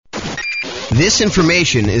This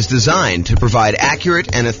information is designed to provide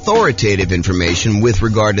accurate and authoritative information with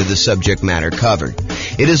regard to the subject matter covered.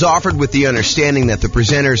 It is offered with the understanding that the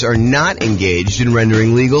presenters are not engaged in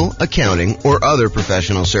rendering legal, accounting, or other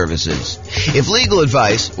professional services. If legal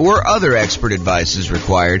advice or other expert advice is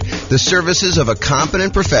required, the services of a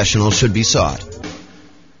competent professional should be sought.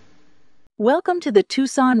 Welcome to the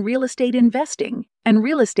Tucson Real Estate Investing and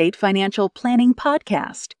Real Estate Financial Planning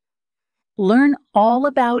Podcast. Learn all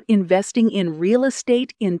about investing in real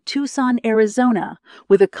estate in Tucson, Arizona,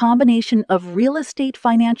 with a combination of real estate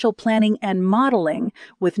financial planning and modeling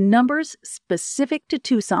with numbers specific to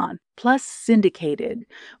Tucson, plus syndicated,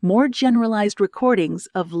 more generalized recordings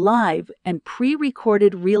of live and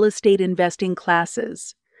pre-recorded real estate investing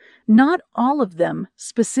classes. Not all of them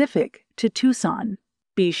specific to Tucson.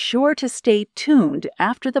 Be sure to stay tuned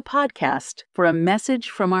after the podcast for a message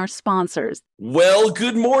from our sponsors. Well,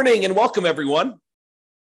 good morning and welcome, everyone.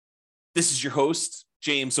 This is your host,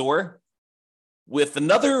 James Orr, with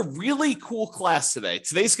another really cool class today.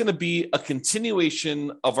 Today's going to be a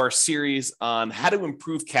continuation of our series on how to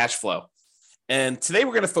improve cash flow. And today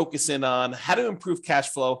we're going to focus in on how to improve cash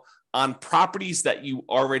flow on properties that you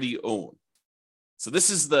already own. So this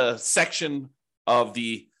is the section of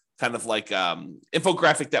the kind of like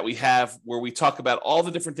infographic that we have where we talk about all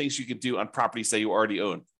the different things you could do on properties that you already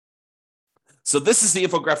own. So this is the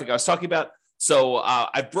infographic I was talking about. So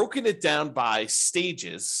I've broken it down by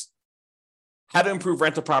stages, how to improve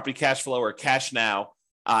rental property cash flow or cash now.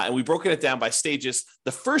 And we've broken it down by stages.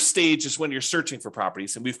 The first stage is when you're searching for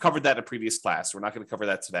properties. And we've covered that in a previous class. We're not going to cover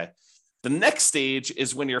that today. The next stage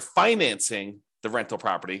is when you're financing the rental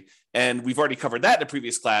property. And we've already covered that in a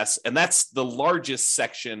previous class. And that's the largest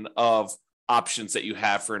section of options that you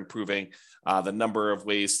have for improving the number of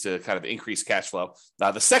ways to kind of increase cash flow.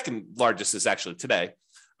 The second largest is actually today.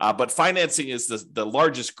 But financing is the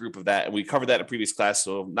largest group of that. And we covered that in a previous class,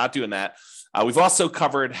 so I'm not doing that. We've also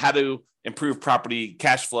covered how to improve property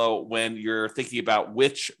cash flow when you're thinking about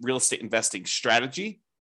which real estate investing strategy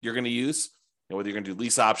you're going to use, whether you're going to do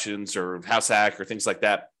lease options or house hack or things like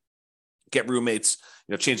that. Get roommates,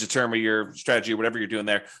 change the term of your strategy or whatever you're doing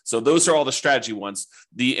there. So those are all the strategy ones.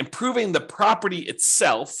 The improving the property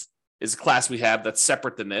itself is a class we have that's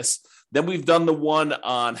separate than this. Then we've done the one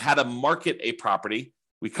on how to market a property.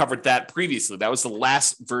 We covered that previously. That was the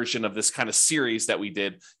last version of this kind of series that we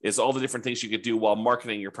did, is all the different things you could do while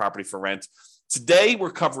marketing your property for rent. Today,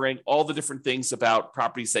 we're covering all the different things about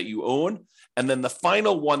properties that you own. And then the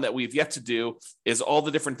final one that we've yet to do is all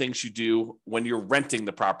the different things you do when you're renting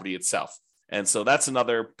the property itself. And so that's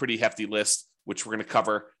another pretty hefty list, which we're going to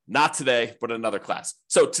cover not today, but another class.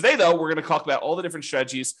 So today, though, we're going to talk about all the different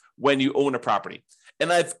strategies when you own a property.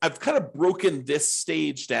 And I've kind of broken this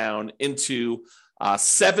stage down into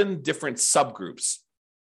 7 different subgroups.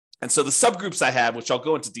 And so the subgroups I have, which I'll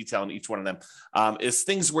go into detail in each one of them, is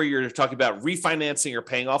things where you're talking about refinancing or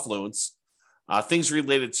paying off loans, things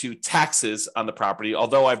related to taxes on the property,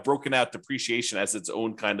 although I've broken out depreciation as its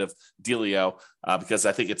own kind of dealio because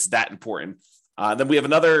I think it's that important. Then we have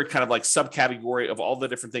another kind of like subcategory of all the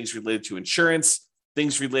different things related to insurance,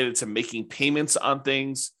 things related to making payments on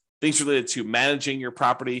things related to managing your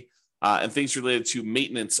property, and things related to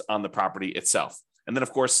maintenance on the property itself. And then,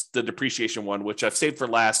 of course, the depreciation one, which I've saved for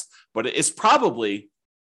last, but it's arguably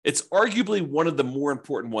one of the more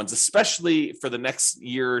important ones, especially for the next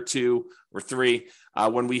year or 2 or 3,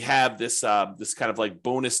 when we have this kind of like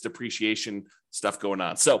bonus depreciation stuff going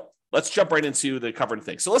on. So let's jump right into the covering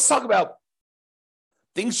things. So let's talk about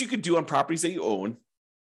things you could do on properties that you own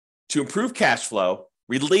to improve cash flow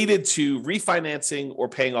related to refinancing or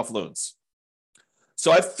paying off loans.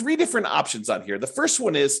 So I have 3 different options on here. The first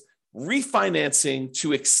one is refinancing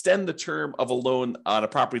to extend the term of a loan on a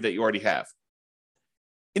property that you already have.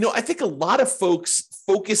 I think a lot of folks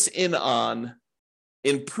focus in on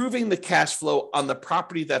improving the cash flow on the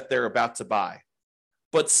property that they're about to buy.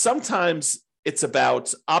 But sometimes it's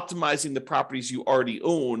about optimizing the properties you already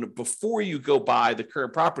own before you go buy the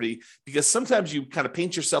current property, because sometimes you kind of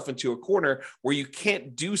paint yourself into a corner where you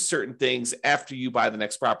can't do certain things after you buy the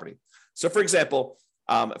next property. So, for example,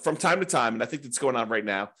 from time to time, and I think that's going on right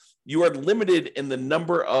now, you are limited in the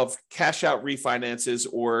number of cash out refinances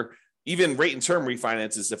or even rate and term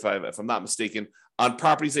refinances, if I'm not mistaken, on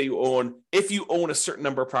properties that you own, if you own a certain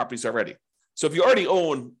number of properties already. So if you already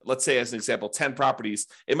own, let's say as an example, 10 properties,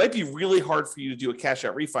 it might be really hard for you to do a cash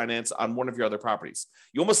out refinance on one of your other properties.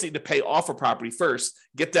 You almost need to pay off a property first,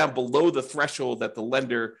 get down below the threshold that the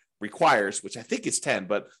lender requires, which I think is 10,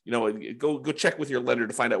 but go check with your lender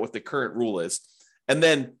to find out what the current rule is. And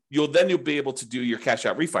then you'll be able to do your cash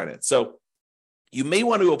out refinance. So you may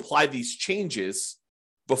want to apply these changes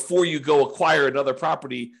before you go acquire another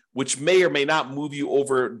property, which may or may not move you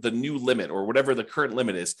over the new limit or whatever the current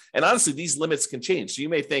limit is. And honestly, these limits can change. So you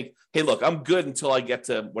may think, hey, look, I'm good until I get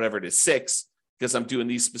to whatever it is, 6, because I'm doing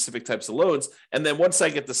these specific types of loans. And then once I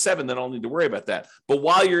get to 7, then I'll need to worry about that. But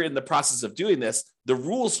while you're in the process of doing this, the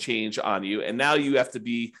rules change on you. And now you have to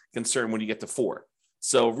be concerned when you get to 4.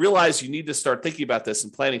 So realize you need to start thinking about this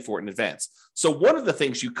and planning for it in advance. So one of the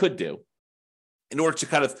things you could do in order to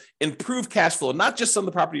kind of improve cash flow, not just on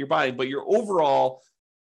the property you're buying, but your overall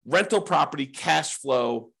rental property cash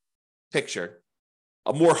flow picture,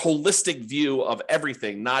 a more holistic view of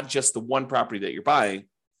everything, not just the one property that you're buying,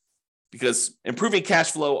 because improving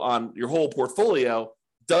cash flow on your whole portfolio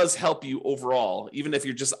does help you overall, even if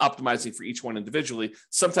you're just optimizing for each one individually.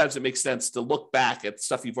 Sometimes it makes sense to look back at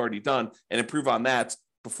stuff you've already done and improve on that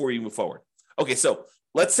before you move forward. Okay, so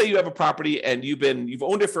let's say you have a property and you've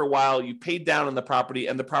owned it for a while, you paid down on the property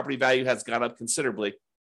and the property value has gone up considerably.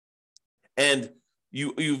 And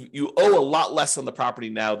you owe a lot less on the property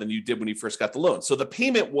now than you did when you first got the loan. So the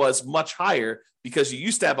payment was much higher because you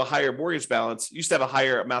used to have a higher mortgage balance, you used to have a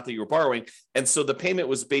higher amount that you were borrowing. And so the payment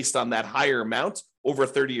was based on that higher amount over a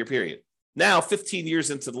 30-year period. Now, 15 years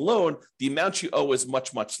into the loan, the amount you owe is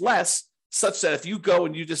much, much less, such that if you go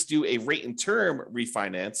and you just do a rate and term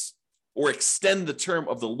refinance or extend the term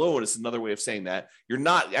of the loan, is another way of saying that, you're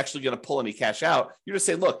not actually going to pull any cash out. You're just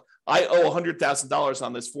saying, look, I owe $100,000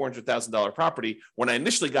 on this $400,000 property. When I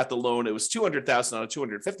initially got the loan, it was $200,000 on a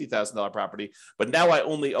 $250,000 property, but now I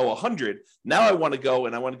only owe $100,000. Now I want to go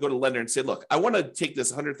to the lender and say, look, I want to take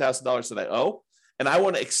this $100,000 that I owe, and I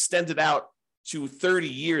want to extend it out to 30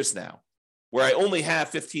 years now, where I only have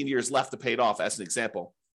 15 years left to pay it off, as an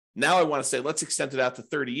example. Now I want to say, let's extend it out to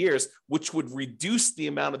 30 years, which would reduce the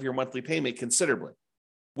amount of your monthly payment considerably,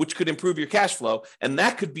 which could improve your cash flow. And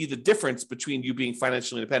that could be the difference between you being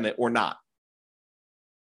financially independent or not.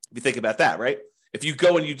 If you think about that, right? If you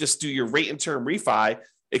go and you just do your rate and term refi,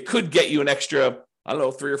 it could get you an extra, I don't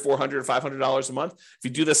know, $300 or $400 or $500 a month. If you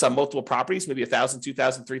do this on multiple properties, maybe $1,000,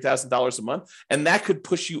 $2,000, $3,000 a month, and that could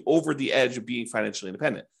push you over the edge of being financially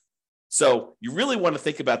independent. So you really want to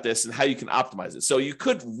think about this and how you can optimize it. So you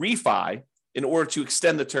could refi in order to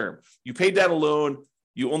extend the term. You paid down a loan,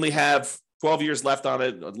 you only have 12 years left on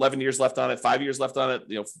it, 11 years left on it, 5 years left on it,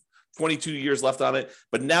 22 years left on it.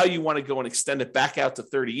 But now you want to go and extend it back out to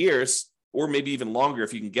 30 years, or maybe even longer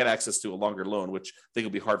if you can get access to a longer loan, which I think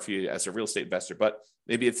will be hard for you as a real estate investor, but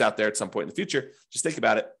maybe it's out there at some point in the future. Just think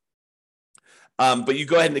about it. But you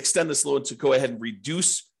go ahead and extend this loan to go ahead and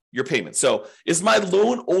reduce your payment. So is my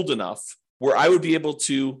loan old enough where I would be able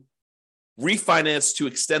to refinance to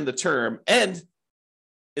extend the term? And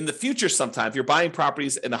in the future, sometime, if you're buying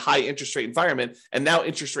properties in a high interest rate environment and now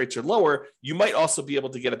interest rates are lower, you might also be able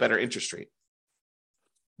to get a better interest rate.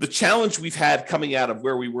 The challenge we've had coming out of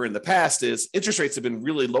where we were in the past is interest rates have been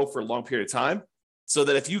really low for a long period of time. So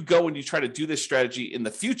that if you go and you try to do this strategy in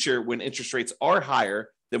the future when interest rates are higher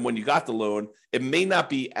than when you got the loan, it may not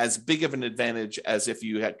be as big of an advantage as if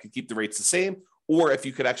you could keep the rates the same, or if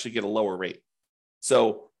you could actually get a lower rate.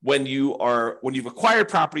 So when you've acquired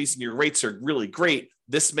properties and your rates are really great,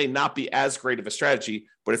 this may not be as great of a strategy.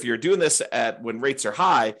 But if you're doing this when rates are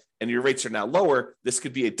high and your rates are now lower, this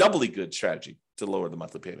could be a doubly good strategy to lower the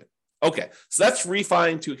monthly payment. Okay, so that's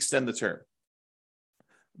refi to extend the term.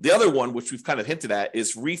 The other one, which we've kind of hinted at,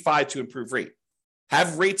 is refi to improve rate.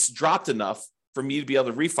 Have rates dropped enough for me to be able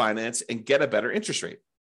to refinance and get a better interest rate?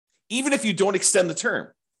 Even if you don't extend the term,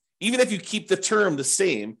 even if you keep the term the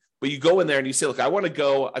same, but you go in there and you say, look, I want to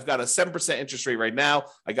go, I've got a 7% interest rate right now.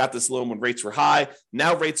 I got this loan when rates were high.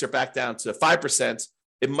 Now rates are back down to 5%.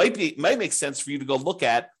 It might make sense for you to go look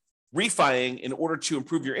at refining in order to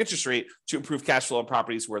improve your interest rate, to improve cash flow on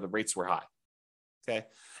properties where the rates were high. Okay.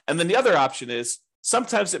 And then the other option is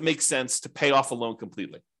sometimes it makes sense to pay off a loan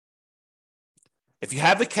completely. If you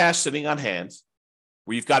have the cash sitting on hand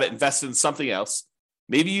where you've got it invested in something else,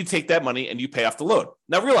 maybe you take that money and you pay off the loan.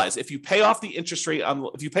 Now realize if you pay off the interest rate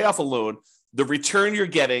if you pay off a loan, the return you're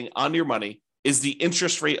getting on your money is the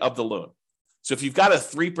interest rate of the loan. So if you've got a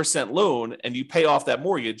 3% loan and you pay off that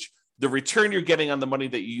mortgage, the return you're getting on the money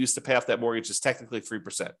that you used to pay off that mortgage is technically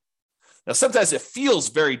 3%. Now, sometimes it feels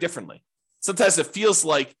very differently. Sometimes it feels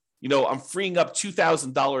like, I'm freeing up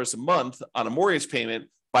 $2,000 a month on a mortgage payment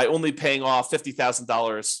by only paying off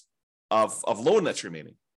 $50,000 of loan that's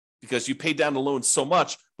remaining, because you paid down the loan so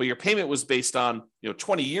much, but your payment was based on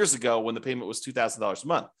 20 years ago when the payment was $2,000 a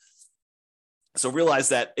month. So realize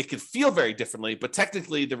that it could feel very differently, but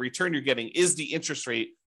technically the return you're getting is the interest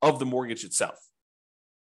rate of the mortgage itself,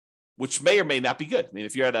 which may or may not be good. I mean,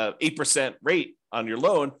 if you're at an 8% rate on your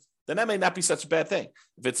loan, then that may not be such a bad thing.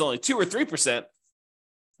 If it's only 2 or 3%,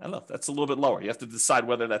 I don't know. That's a little bit lower. You have to decide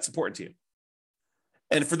whether that's important to you.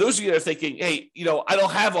 And for those of you that are thinking, hey, I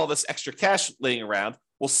don't have all this extra cash laying around.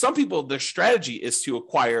 Well, some people, their strategy is to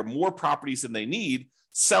acquire more properties than they need,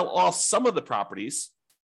 sell off some of the properties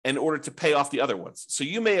in order to pay off the other ones. So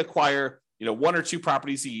you may acquire, 1 or 2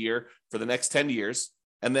 properties a year for the next 10 years.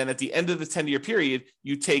 And then at the end of the 10-year period,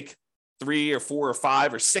 you take 3 or 4 or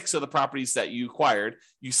 5 or 6 of the properties that you acquired,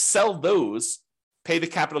 you sell those, pay the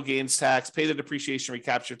capital gains tax, pay the depreciation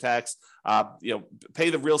recapture tax, pay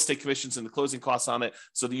the real estate commissions and the closing costs on it,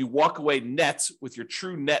 so that you walk away net with your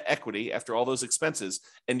true net equity after all those expenses,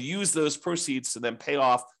 and use those proceeds to then pay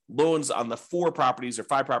off loans on the 4 properties or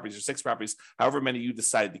 5 properties or 6 properties, however many you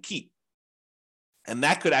decided to keep. And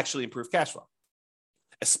that could actually improve cash flow,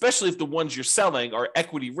 especially if the ones you're selling are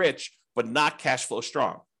equity rich, but not cash flow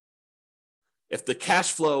strong. If the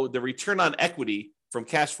cash flow, the return on equity from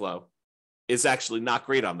cash flow is actually not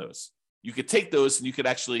great on those, you could take those and you could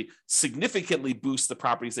actually significantly boost the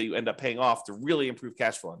properties that you end up paying off to really improve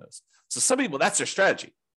cash flow on those. So some people, that's their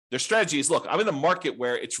strategy. Their strategy is, look, I'm in a market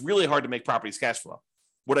where it's really hard to make properties cash flow.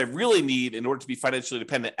 What I really need in order to be financially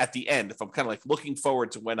independent at the end, if I'm kind of like looking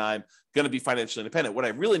forward to when I'm going to be financially independent, what I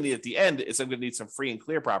really need at the end is I'm going to need some free and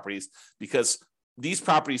clear properties, because these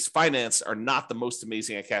properties financed are not the most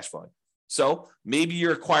amazing at cash flowing. So maybe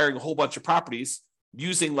you're acquiring a whole bunch of properties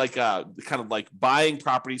using kind of like buying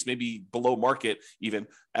properties, maybe below market even,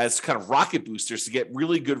 as kind of rocket boosters to get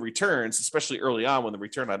really good returns, especially early on when the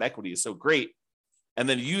return on equity is so great, and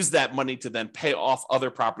then use that money to then pay off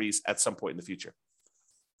other properties at some point in the future.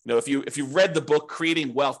 If you read the book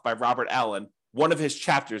Creating Wealth by Robert Allen, one of his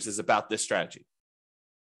chapters is about this strategy.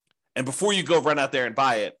 And before you go run out there and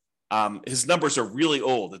buy it, his numbers are really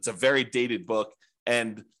old. It's a very dated book,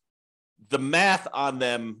 and the math on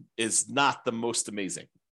them is not the most amazing.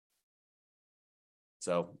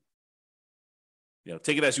 So,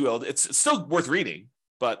 take it as you will. It's still worth reading,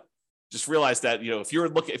 but just realize that,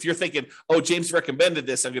 if you're thinking, oh, James recommended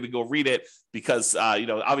this, I'm going to go read it because,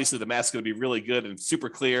 obviously the math's going to be really good and super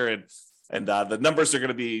clear, and the numbers are going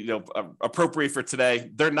to be, appropriate for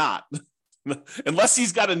today. They're not. Unless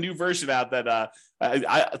he's got a new version out that,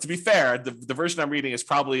 to be fair, the version I'm reading is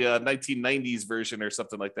probably a 1990s version or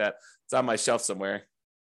something like that. It's on my shelf somewhere.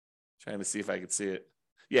 Trying to see if I can see it.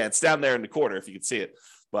 Yeah, it's down there in the corner if you can see it.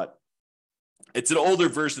 But it's an older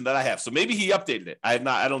version that I have. So maybe he updated it. I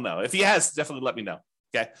don't know. If he has, definitely let me know.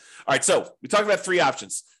 Okay. All right. So we talked about 3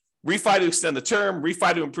 options. Refi to extend the term,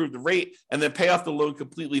 refi to improve the rate, and then pay off the loan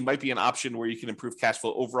completely might be an option where you can improve cash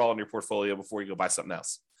flow overall in your portfolio before you go buy something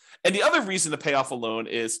else. And the other reason to pay off a loan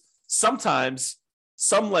is sometimes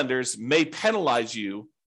some lenders may penalize you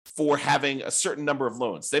for having a certain number of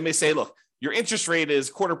loans. They may say, look, your interest rate is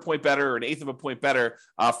 1/4 point better or 1/8 of a point better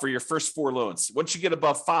for your first 4 loans. Once you get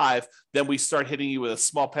above 5, then we start hitting you with a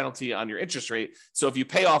small penalty on your interest rate. So if you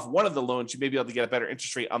pay off one of the loans, you may be able to get a better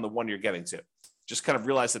interest rate on the one you're getting to. Just kind of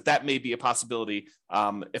realize that may be a possibility.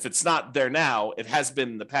 If it's not there now, it has been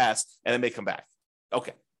in the past, and it may come back.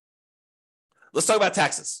 Okay. Let's talk about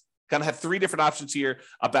taxes. Kind of have 3 different options here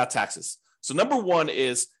about taxes. So number 1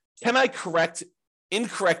 is, can I correct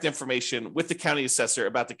incorrect information with the county assessor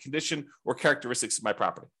about the condition or characteristics of my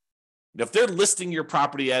property? If they're listing your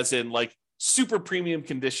property as in like super premium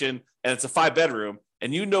condition and it's a 5-bedroom,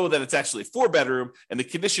 and you know that it's actually a 4-bedroom and the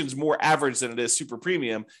condition's more average than it is super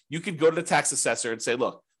premium, you could go to the tax assessor and say,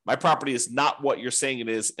 look, my property is not what you're saying it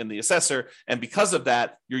is in the assessor. And because of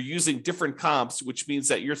that, you're using different comps, which means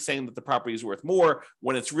that you're saying that the property is worth more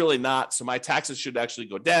when it's really not. So my taxes should actually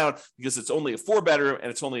go down because it's only a 4-bedroom and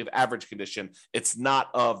it's only of average condition. It's not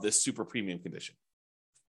of this super premium condition.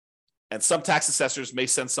 And some tax assessors may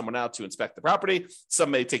send someone out to inspect the property. Some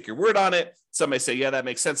may take your word on it. Some may say, yeah, that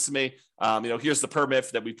makes sense to me. Here's the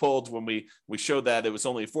permit that we pulled when we showed that it was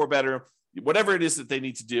only a 4-bedroom. Whatever it is that they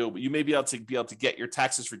need to do, but you may be able to get your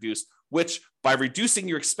taxes reduced, which by reducing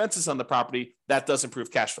your expenses on the property, that does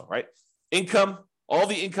improve cash flow, right? Income, all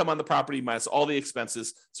the income on the property minus all the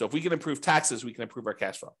expenses. So if we can improve taxes, we can improve our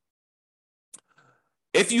cash flow.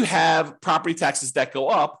 If you have property taxes that go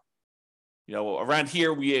up, around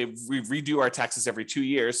here, we redo our taxes every 2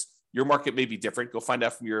 years. Your market may be different. Go find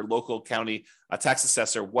out from your local county tax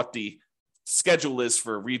assessor what the schedule is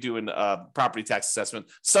for redoing property tax assessment.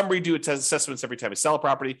 Some redo assessments every time you sell a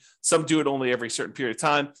property. Some do it only every certain period of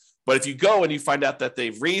time. But if you go and you find out that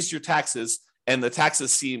they've raised your taxes and the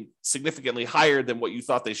taxes seem significantly higher than what you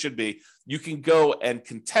thought they should be, you can go and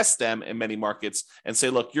contest them in many markets and say,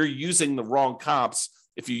 look, you're using the wrong comps.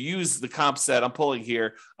 If you use the comps that I'm pulling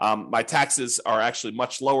here, my taxes are actually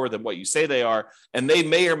much lower than what you say they are. And they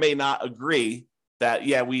may or may not agree that,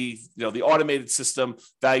 yeah, the automated system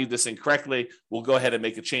valued this incorrectly. We'll go ahead and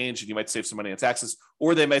make a change and you might save some money on taxes.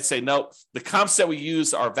 Or they might say, no, the comps that we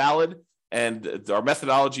use are valid and our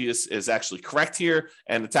methodology is actually correct here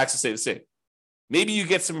and the taxes stay the same. Maybe you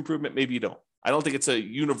get some improvement, maybe you don't. I don't think it's a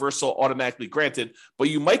universal automatically granted, but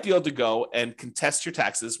you might be able to go and contest your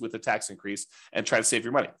taxes with a tax increase and try to save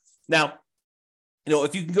your money. Now,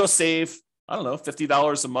 if you can go save, I don't know,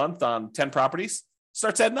 $50 a month on 10 properties,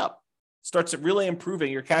 starts adding up, starts really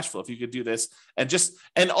improving your cash flow if you could do this.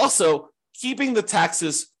 And also keeping the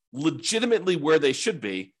taxes legitimately where they should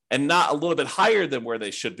be and not a little bit higher than where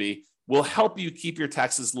they should be will help you keep your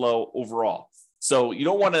taxes low overall. So you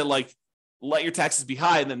don't want to let your taxes be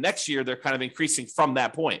high and then next year they're kind of increasing from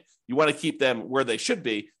that point. You want to keep them where they should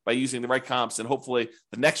be by using the right comps, and hopefully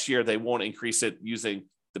the next year they won't increase it using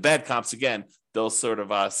the bad comps again. They'll sort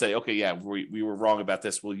of say, okay, yeah, we were wrong about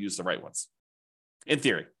this. We'll use the right ones, in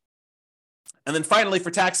theory. And then finally, for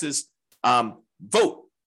taxes, vote.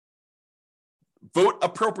 Vote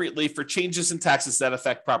appropriately for changes in taxes that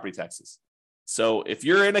affect property taxes. So if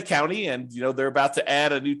you're in a county and they're about to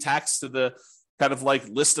add a new tax to the kind of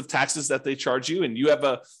list of taxes that they charge you, and you have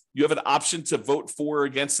an option to vote for or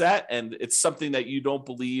against that, and it's something that you don't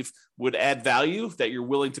believe would add value that you're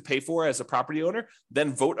willing to pay for as a property owner,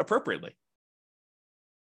 then vote appropriately.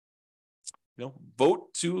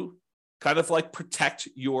 Vote to kind of protect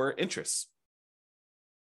your interests.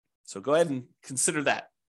 So go ahead and consider that.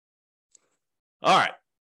 All right,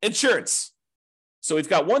 insurance. So we've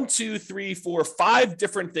got 1, 2, 3, 4, 5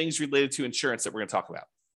 different things related to insurance that we're going to talk about.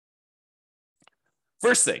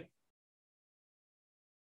 First thing,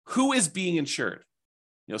 who is being insured?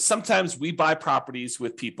 Sometimes we buy properties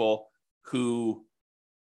with people who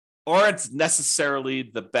aren't necessarily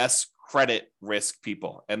the best credit risk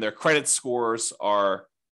people, and their credit scores are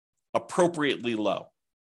appropriately low.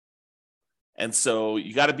 And so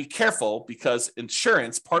you got to be careful because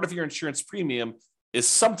insurance, part of your insurance premium is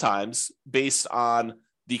sometimes based on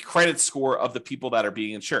the credit score of the people that are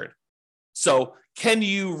being insured. So can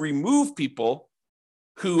you remove people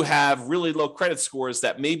who have really low credit scores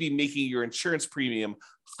that may be making your insurance premium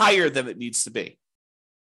higher than it needs to be?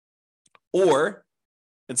 Or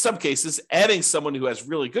in some cases, adding someone who has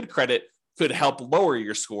really good credit could help lower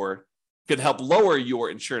your score, could help lower your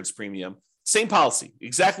insurance premium. Same policy,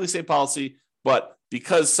 exactly same policy, but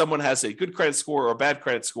because someone has a good credit score or a bad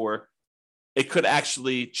credit score, it could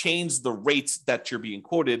actually change the rates that you're being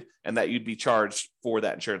quoted and that you'd be charged for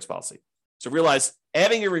that insurance policy. So realize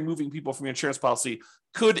adding or removing people from your insurance policy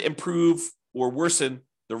could improve or worsen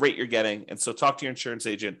the rate you're getting. And so talk to your insurance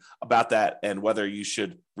agent about that and whether you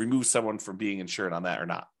should remove someone from being insured on that or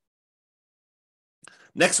not.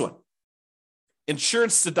 Next one,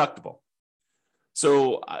 insurance deductible.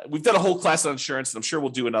 So we've done a whole class on insurance, and I'm sure we'll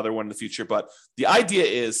do another one in the future. But the idea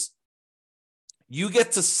is you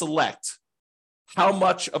get to select how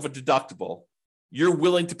much of a deductible you're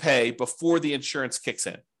willing to pay before the insurance kicks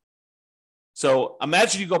in. So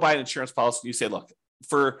imagine you go buy an insurance policy and you say, look,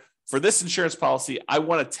 for this insurance policy, I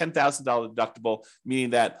want a $10,000 deductible, meaning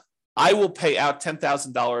that I will pay out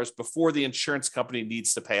 $10,000 before the insurance company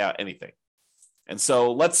needs to pay out anything. And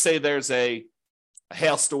so let's say there's a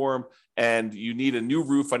hailstorm and you need a new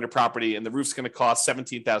roof on your property and the roof's going to cost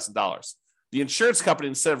 $17,000. The insurance company,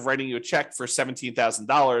 instead of writing you a check for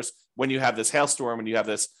 $17,000 when you have this hailstorm and you have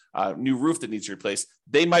this new roof that needs replaced,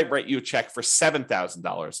 they might write you a check for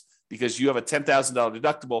 $7,000 because you have a $10,000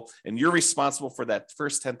 deductible and you're responsible for that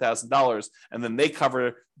first $10,000, and then they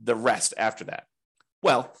cover the rest after that.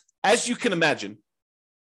 Well, as you can imagine,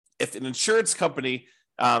 if an insurance company,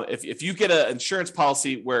 if you get an insurance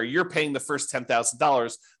policy where you're paying the first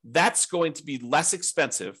 $10,000, that's going to be less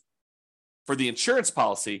expensive for the insurance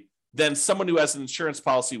policy than someone who has an insurance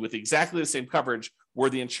policy with exactly the same coverage where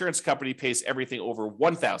the insurance company pays everything over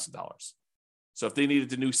 $1,000. So if they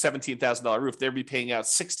needed a new $17,000 roof, they'd be paying out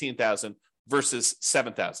 $16,000 versus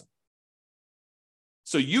 $7,000.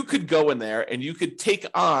 So you could go in there and you could take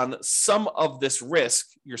on some of this risk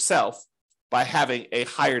yourself by having a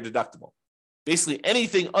higher deductible. Basically,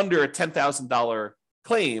 anything under a $10,000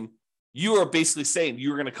 claim, you are basically saying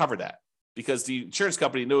you're going to cover that because the insurance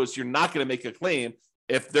company knows you're not going to make a claim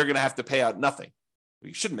if they're going to have to pay out nothing. Well,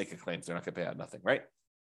 you shouldn't make a claim if they're not going to pay out nothing, right?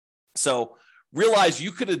 So realize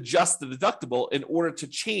you could adjust the deductible in order to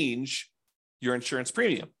change your insurance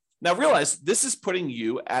premium. Now realize this is putting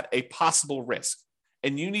you at a possible risk,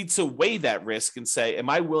 and you need to weigh that risk and say, am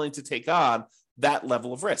I willing to take on that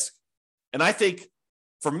level of risk? And I think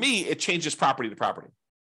for me, it changes property to property.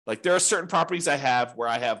 Like there are certain properties I have where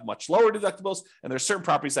I have much lower deductibles, and there are certain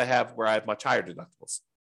properties I have where I have much higher deductibles.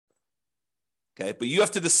 Okay, but you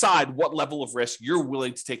have to decide what level of risk you're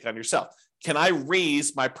willing to take on yourself. Can I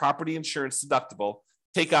raise my property insurance deductible,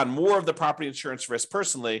 take on more of the property insurance risk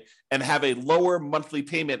personally, and have a lower monthly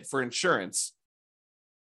payment for insurance,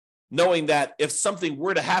 knowing that if something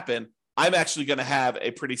were to happen, I'm actually going to have a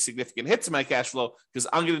pretty significant hit to my cash flow because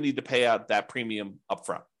I'm going to need to pay out that premium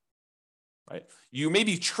upfront, right? You may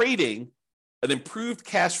be trading an improved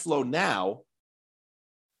cash flow now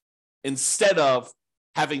instead of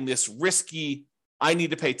having this risky, I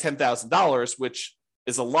need to pay $10,000, which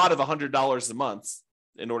is a lot of $100 a month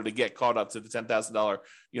in order to get caught up to the $10,000,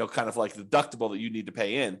 kind of like deductible that you need to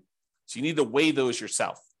pay in. So you need to weigh those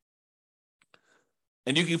yourself.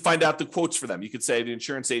 And you can find out the quotes for them. You could say to the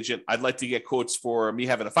insurance agent, I'd like to get quotes for me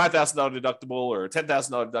having a $5,000 deductible or a $10,000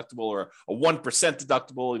 deductible or a 1%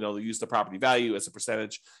 deductible. They use the property value as a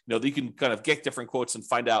percentage. You can kind of get different quotes and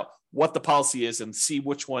find out what the policy is and see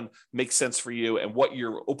which one makes sense for you and what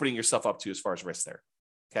you're opening yourself up to as far as risk there.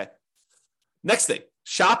 Okay. Next thing,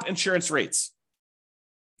 shop insurance rates.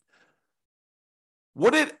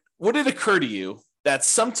 Would it occur to you that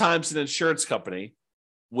sometimes an insurance company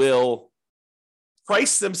will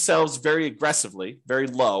price themselves very aggressively, very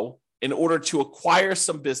low, in order to acquire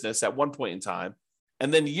some business at one point in time,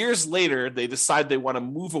 and then years later, they decide they want to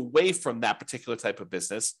move away from that particular type of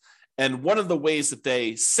business? And one of the ways that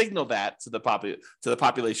they signal that to the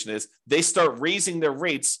population is they start raising their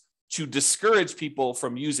rates to discourage people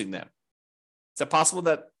from using them. Is that possible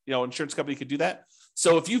that an insurance company could do that?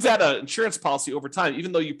 So if you've had an insurance policy over time,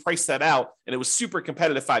 even though you priced that out and it was super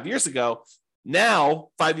competitive 5 years ago, now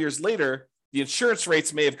 5 years later, the insurance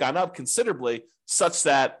rates may have gone up considerably such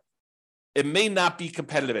that it may not be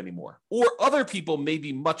competitive anymore, or other people may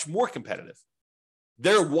be much more competitive.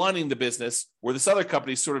 They're wanting the business where this other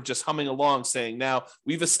company is sort of just humming along saying, now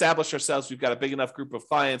we've established ourselves, we've got a big enough group of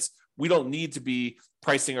clients, we don't need to be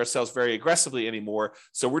pricing ourselves very aggressively anymore.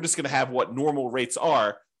 So we're just going to have what normal rates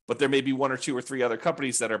are, but there may be one or two or three other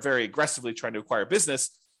companies that are very aggressively trying to acquire business.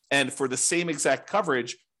 And for the same exact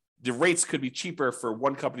coverage, the rates could be cheaper for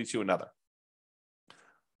one company to another.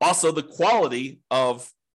 Also, the quality of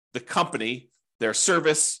the company, their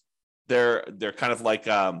service, their kind of like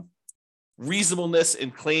reasonableness in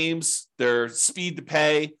claims, their speed to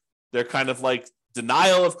pay, their kind of like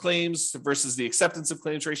denial of claims versus the acceptance of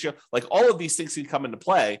claims ratio, like all of these things can come into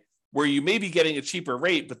play where you may be getting a cheaper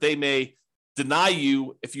rate, but they may deny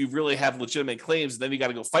you if you really have legitimate claims, and then you got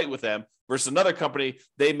to go fight with them, versus another company,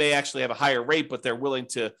 they may actually have a higher rate, but they're willing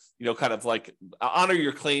to, kind of like honor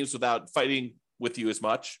your claims without fighting with you as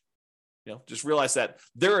much. Just realize that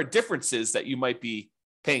there are differences that you might be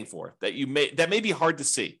paying for that may be hard to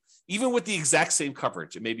see. Even with the exact same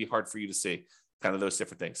coverage, it may be hard for you to see kind of those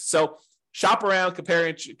different things. So shop around, compare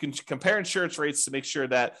insurance rates to make sure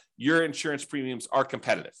that your insurance premiums are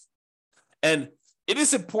competitive. And it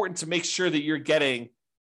is important to make sure that you're getting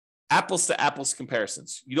apples to apples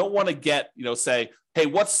comparisons. You don't want to get, say, hey,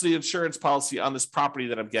 what's the insurance policy on this property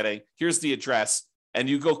that I'm getting? Here's the address. And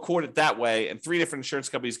you go quote it that way, and 3 different insurance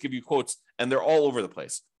companies give you quotes, and they're all over the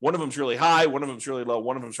place. One of them's really high, one of them's really low,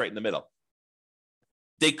 one of them's right in the middle.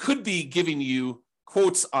 They could be giving you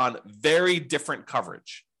quotes on very different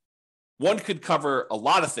coverage. One could cover a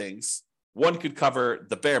lot of things. One could cover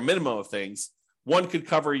the bare minimum of things. One could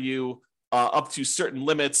cover you up to certain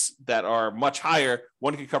limits that are much higher.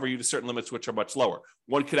 One could cover you to certain limits which are much lower.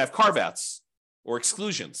 One could have carve-outs or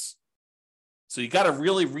exclusions. So you got to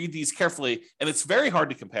really read these carefully, and it's very hard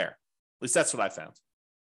to compare. At least that's what I found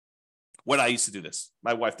when I used to do this.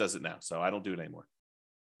 My wife does it now, so I don't do it anymore.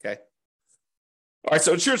 Okay. All right,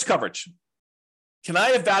 so insurance coverage. Can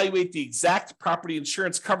I evaluate the exact property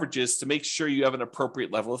insurance coverages to make sure you have an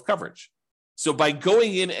appropriate level of coverage? So by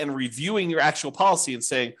going in and reviewing your actual policy and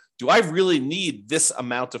saying, do I really need this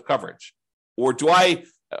amount of coverage? Or do I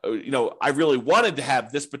really wanted to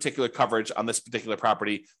have this particular coverage on this particular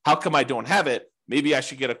property. How come I don't have it? Maybe I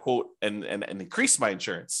should get a quote and increase my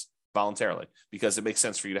insurance voluntarily because it makes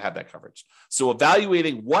sense for you to have that coverage. So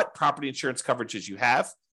evaluating what property insurance coverages you have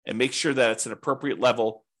and make sure that it's an appropriate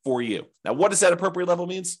level for you. Now, what does that appropriate level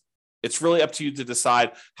means? It's really up to you to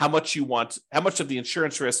decide how much of the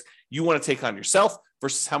insurance risk you want to take on yourself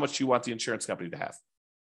versus how much you want the insurance company to have.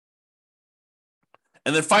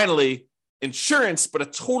 And then finally, insurance, but a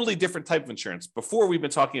totally different type of insurance. Before, we've been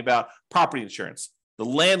talking about property insurance, the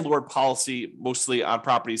landlord policy, mostly on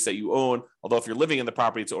properties that you own. Although if you're living in the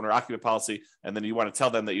property, it's owner-occupant policy, and then you want to tell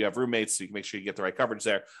them that you have roommates so you can make sure you get the right coverage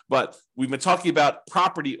there. But we've been talking about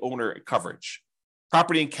property owner coverage,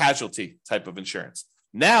 property and casualty type of insurance.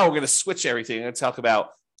 Now we're going to switch everything. I'm going to talk about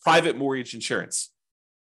private mortgage insurance.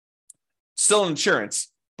 Still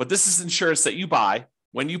insurance, but this is insurance that you buy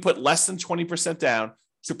when you put less than 20% down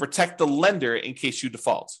to protect the lender in case you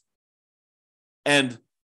default. And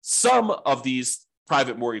some of these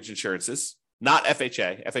private mortgage insurances, not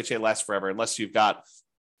FHA. FHA lasts forever unless you've got,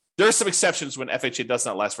 there are some exceptions when FHA does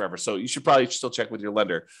not last forever. So you should probably still check with your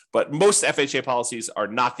lender. But most FHA policies are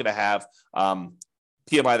not going to have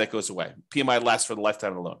PMI that goes away. PMI lasts for the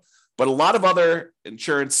lifetime of the loan. But a lot of other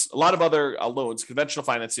insurance, a lot of other loans, conventional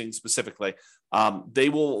financing specifically, they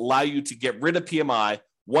will allow you to get rid of PMI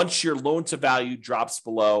once your loan to value drops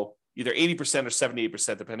below either 80% or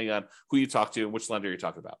 78%, depending on who you talk to and which lender you're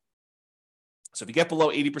talking about. So if you get below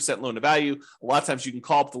 80% loan to value, a lot of times you can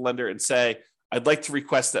call up the lender and say, I'd like to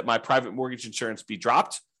request that my private mortgage insurance be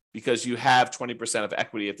dropped because you have 20% of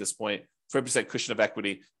equity at this point, 20% cushion of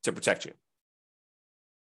equity to protect you.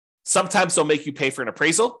 Sometimes they'll make you pay for an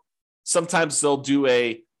appraisal. Sometimes they'll do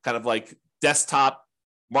a kind of like desktop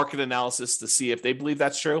market analysis to see if they believe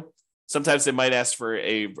that's true. Sometimes they might ask for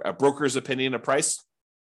a broker's opinion of price.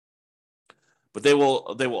 But they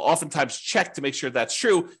will oftentimes check to make sure that's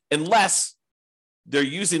true, unless they're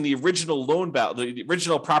using the original loan value, the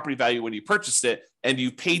original property value when you purchased it, and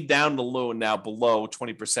you paid down the loan now below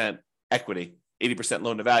 20% equity, 80%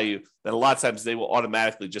 loan to value. Then a lot of times they will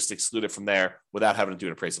automatically just exclude it from there without having to do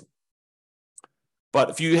an appraisal. But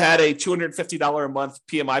if you had a $250 a month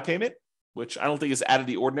PMI payment, which I don't think is out of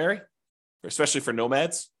the ordinary, especially for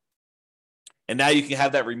nomads, and now you can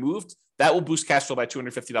have that removed, that will boost cash flow by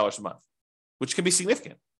 $250 a month, which can be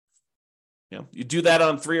significant. You do that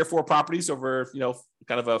on 3 or 4 properties over,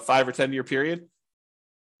 kind of a 5 or 10 year period.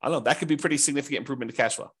 I don't know, that could be pretty significant improvement to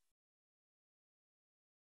cash flow.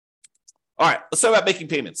 All right, let's talk about making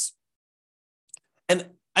payments. And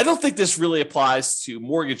I don't think this really applies to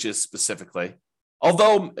mortgages specifically,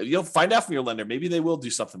 although you'll find out from your lender, maybe they will do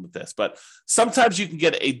something with this, but sometimes you can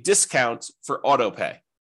get a discount for auto pay.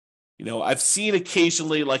 I've seen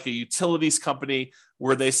occasionally like a utilities company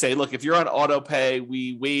where they say, look, if you're on auto pay,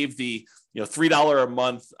 we waive the $3 a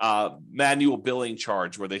month manual billing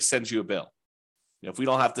charge where they send you a bill. If we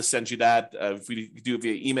don't have to send you that, if we do it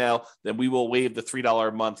via email, then we will waive the $3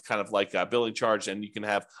 a month kind of like a billing charge, and you can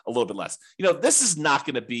have a little bit less. This is not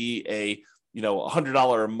going to be a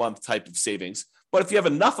 $100 a month type of savings, but if you have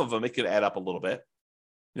enough of them, it could add up a little bit.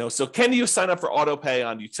 So can you sign up for auto pay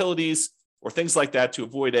on utilities or things like that to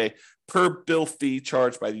avoid a per bill fee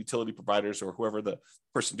charged by the utility providers or whoever the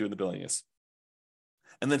person doing the billing is?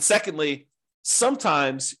 And then secondly,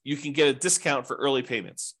 sometimes you can get a discount for early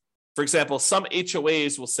payments. For example, some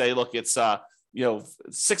HOAs will say, look, it's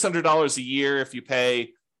 $600 a year if you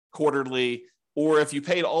pay quarterly, or if you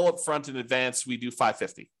paid all up front in advance, we do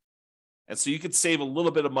 $550. And so you could save a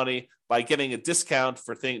little bit of money by getting a discount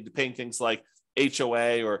for paying things like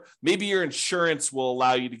HOA, or maybe your insurance will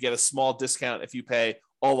allow you to get a small discount if you pay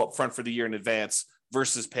all up front for the year in advance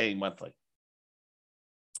versus paying monthly.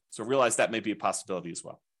 So realize that may be a possibility as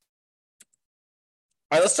well.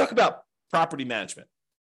 All right, let's talk about property management.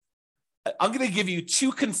 I'm going to give you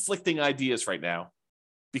 2 conflicting ideas right now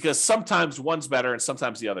because sometimes one's better and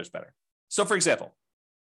sometimes the other's better. So for example,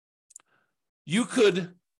 you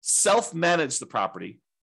could self-manage the property,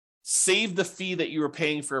 save the fee that you were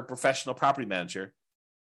paying for a professional property manager.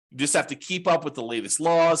 You just have to keep up with the latest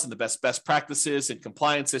laws and the best practices and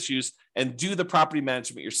compliance issues and do the property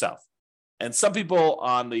management yourself. And some people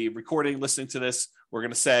on the recording listening to this were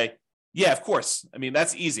going to say, yeah, of course. I mean,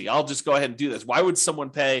 that's easy. I'll just go ahead and do this. Why would someone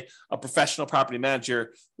pay a professional property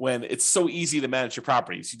manager when it's so easy to manage your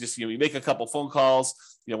properties? You just, you make a couple phone calls.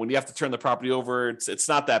 When you have to turn the property over, it's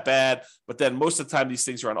not that bad. But then most of the time, these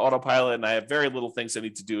things are on autopilot, and I have very little things I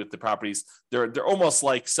need to do with the properties. They're almost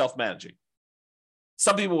like self-managing.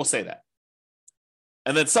 Some people will say that.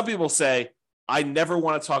 And then some people say, I never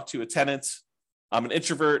want to talk to a tenant. I'm an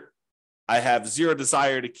introvert. I have zero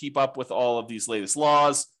desire to keep up with all of these latest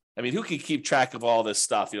laws. I mean, who can keep track of all this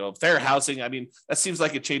stuff? Fair housing. I mean, that seems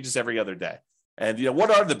like it changes every other day. And, what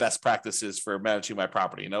are the best practices for managing my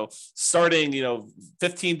property? Starting,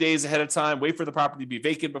 15 days ahead of time, wait for the property to be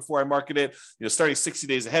vacant before I market it, starting 60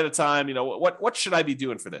 days ahead of time, what should I be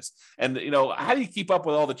doing for this? And, how do you keep up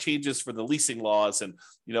with all the changes for the leasing laws? And,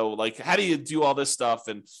 how do you do all this stuff?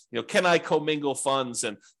 And, can I commingle funds?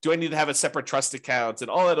 And do I need to have a separate trust account and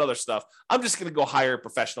all that other stuff? I'm just going to go hire a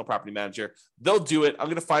professional property manager. They'll do it. I'm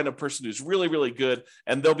going to find a person who's really, really good,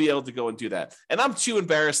 and they'll be able to go and do that. And I'm too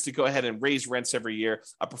embarrassed to go ahead and raise rents every year.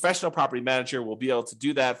 A professional property manager will be able to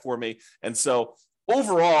do that for me. And so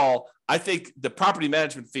overall, I think the property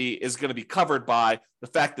management fee is going to be covered by the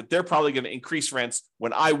fact that they're probably going to increase rents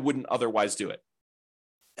when I wouldn't otherwise do it.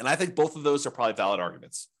 And I think both of those are probably valid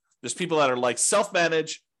arguments. There's people that are like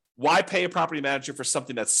self-manage, Why pay a property manager for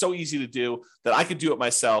something that's so easy to do that I could do it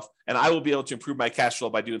myself and I will be able to improve my cash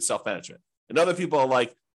flow by doing self-management? And other people are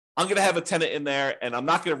like, I'm going to have a tenant in there and I'm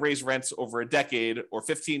not going to raise rents over a decade or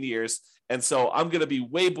 15 years. And so I'm going to be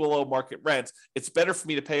way below market rent. It's better for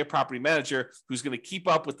me to pay a property manager who's going to keep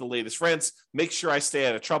up with the latest rents, make sure I stay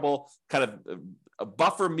out of trouble, kind of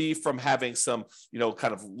buffer me from having some,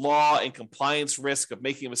 kind of law and compliance risk of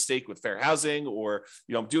making a mistake with fair housing, or,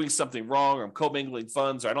 I'm doing something wrong, or I'm commingling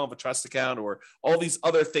funds, or I don't have a trust account, or all these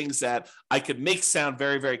other things that I could make sound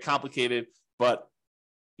very, very complicated. But,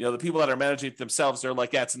 the people that are managing it themselves, they're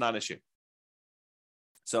like, yeah, it's a non-issue.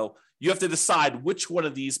 So you have to decide which one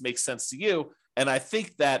of these makes sense to you. And I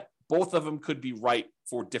think that both of them could be right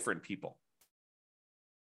for different people.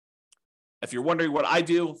 If you're wondering what I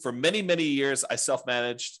do, for many, many years, I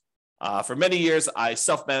self-managed. For many years, I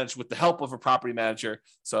self-managed with the help of a property manager.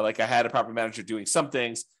 So I had a property manager doing some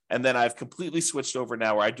things, and then I've completely switched over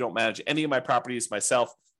now where I don't manage any of my properties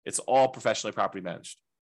myself. It's all professionally property managed.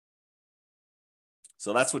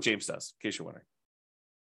 So that's what James does, in case you're wondering.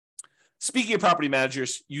 Speaking of property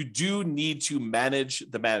managers, you do need to manage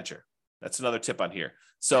the manager. That's another tip on here.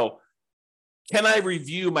 So can I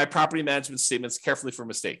review my property management statements carefully for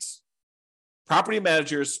mistakes? Property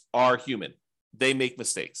managers are human. They make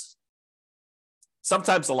mistakes.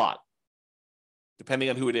 Sometimes a lot, depending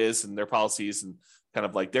on who it is and their policies and kind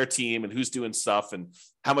of like their team and who's doing stuff and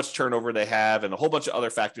how much turnover they have and a whole bunch of other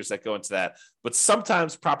factors that go into that. But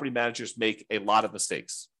sometimes property managers make a lot of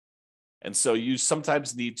mistakes. And so you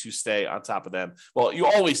sometimes need to stay on top of them. Well, you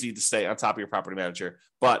always need to stay on top of your property manager,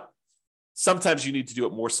 but sometimes you need to do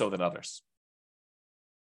it more so than others.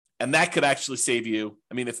 And that could actually save you.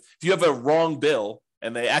 I mean, if you have a wrong bill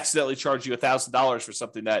and they accidentally charge you $1,000 for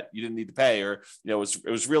something that you didn't need to pay, or it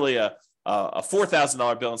was really a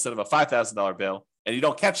 $4,000 bill instead of a $5,000 bill, and you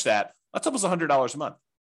don't catch that, that's almost $100 a month.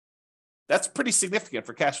 That's pretty significant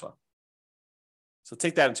for cash flow. So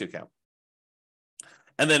take that into account.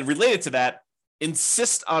 And then related to that,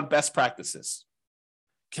 insist on best practices.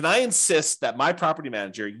 Can I insist that my property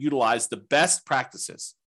manager utilize the best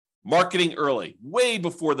practices? Marketing early, way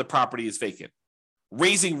before the property is vacant.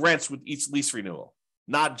 Raising rents with each lease renewal.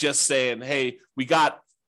 Not just saying, hey, we got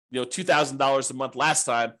 $2,000 a month last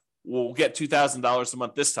time, we'll get $2,000 a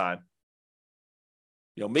month this time.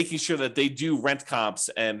 Making sure that they do rent comps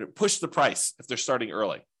and push the price if they're starting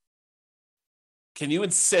early. Can you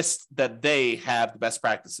insist that they have the best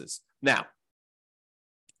practices? Now,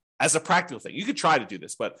 as a practical thing, you could try to do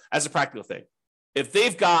this, but as a practical thing, if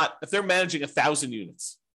they're managing 1,000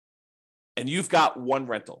 units and you've got one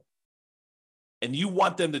rental and you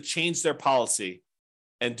want them to change their policy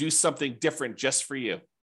and do something different just for you,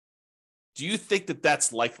 do you think that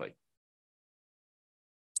that's likely?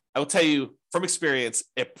 I will tell you from experience,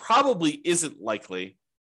 it probably isn't likely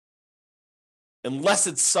unless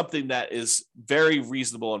it's something that is very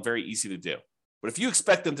reasonable and very easy to do. But if you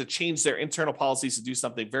expect them to change their internal policies to do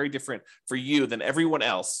something very different for you than everyone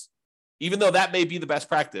else, even though that may be the best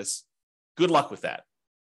practice, good luck with that.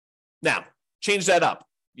 Now, change that up.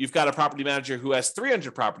 You've got a property manager who has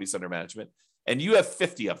 300 properties under management, and you have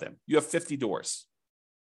 50 of them. You have 50 doors.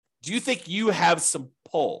 Do you think you have some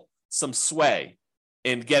pull, some sway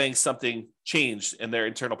in getting something changed in their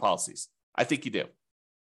internal policies? I think you do.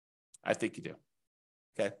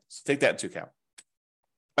 Okay, so take that into account.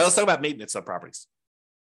 All right, let's talk about maintenance on properties.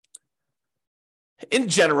 In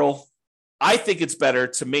general, I think it's better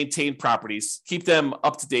to maintain properties, keep them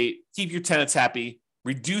up to date, keep your tenants happy,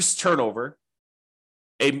 reduce turnover.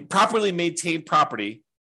 A properly maintained property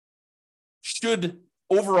should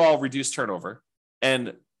overall reduce turnover,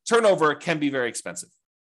 and turnover can be very expensive.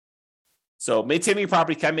 So maintaining your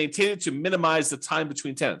property, can maintain it to minimize the time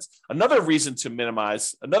between tenants. Another reason to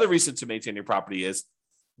maintain your property is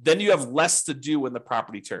then you have less to do when the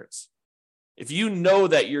property turns. If you know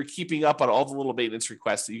that you're keeping up on all the little maintenance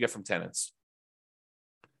requests that you get from tenants,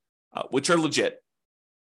 which are legit,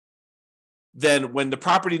 then when the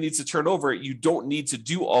property needs to turn over, you don't need to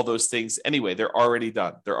do all those things anyway. They're already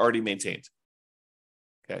done. They're already maintained.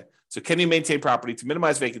 Okay. So can you maintain property to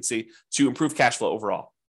minimize vacancy, to improve cash flow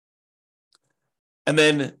overall? And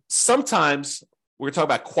then sometimes we're going to talk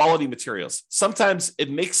about quality materials. Sometimes it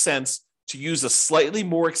makes sense to use a slightly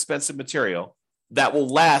more expensive material that will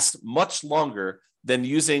last much longer than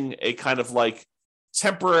using a kind of like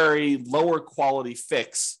temporary lower quality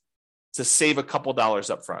fix to save a couple dollars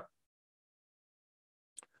up front.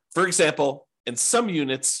 For example, in some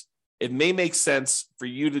units, it may make sense for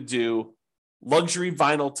you to do luxury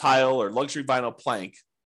vinyl tile or luxury vinyl plank,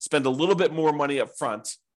 spend a little bit more money up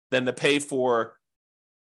front than to pay for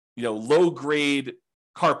low grade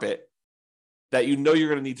carpet that you know you're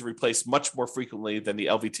going to need to replace much more frequently than the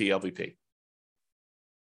LVT, LVP.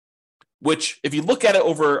 Which, if you look at it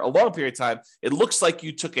over a long period of time, it looks like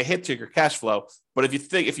you took a hit to your cash flow. But if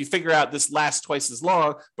you figure out this lasts twice as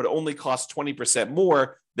long, but it only costs 20%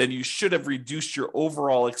 more, then you should have reduced your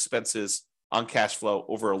overall expenses on cash flow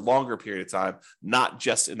over a longer period of time, not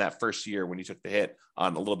just in that first year when you took the hit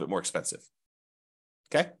on a little bit more expensive.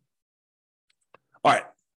 Okay? All right.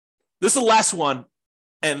 This is the last one.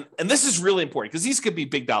 And this is really important because these could be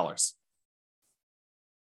big dollars.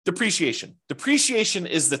 Depreciation. Depreciation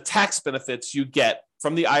is the tax benefits you get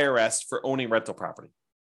from the IRS for owning rental property.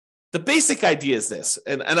 The basic idea is this,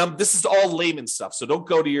 and this is all layman stuff. So don't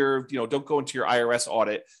go to don't go into your IRS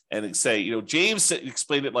audit and say, James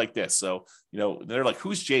explained it like this. So, they're like,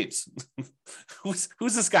 who's James? who's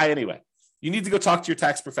this guy anyway? You need to go talk to your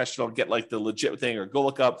tax professional and get like the legit thing, or go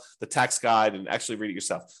look up the tax guide and actually read it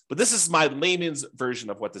yourself. But this is my layman's version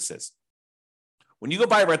of what this is. When you go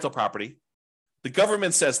buy a rental property, the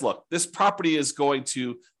government says, look, this property is going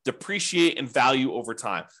to depreciate in value over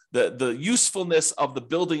time. The usefulness of the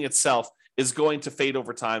building itself is going to fade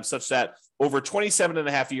over time, such that over 27 and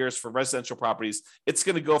a half years for residential properties, it's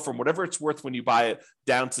going to go from whatever it's worth when you buy it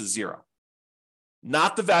down to zero.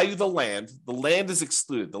 Not the value of the land. The land is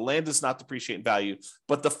excluded. The land does not depreciate in value,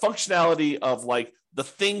 but the functionality of like the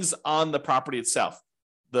things on the property itself,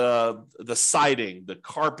 the siding, the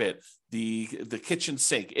carpet, the kitchen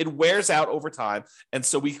sink, it wears out over time. And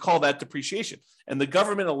so we call that depreciation. And the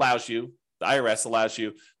government allows you, the IRS allows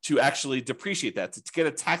you to actually depreciate that, to get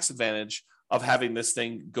a tax advantage of having this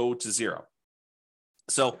thing go to zero.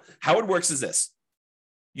 So how it works is this.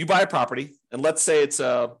 You buy a property, and let's say it's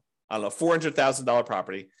a $400,000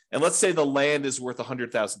 property. And let's say the land is worth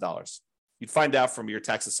 $100,000. You'd find out from your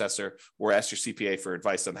tax assessor or ask your CPA for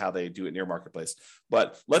advice on how they do it in your marketplace.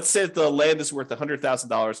 But let's say that the land is worth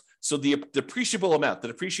 $100,000. So the depreciable amount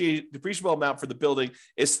for the building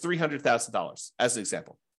is $300,000 as an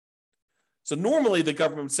example. So normally the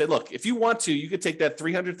government would say, look, if you want to, you could take that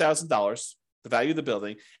 $300,000, the value of the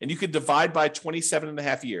building, and you could divide by 27 and a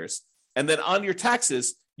half years. And then on your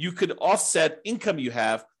taxes, you could offset income you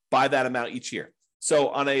have by that amount each year. So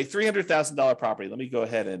on a $300,000 property, let me go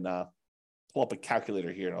ahead and pull up a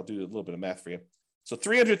calculator here, and I'll do a little bit of math for you. So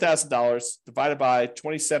 $300,000 divided by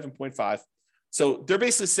 27.5. So they're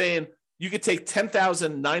basically saying you could take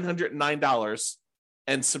 $10,909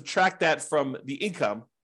 and subtract that from the income.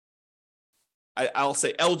 I'll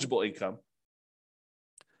say eligible income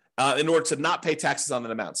in order to not pay taxes on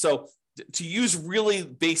that amount. So to use really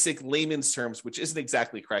basic layman's terms, which isn't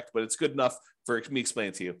exactly correct, but it's good enough for me to explain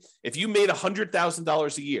it to you. If you made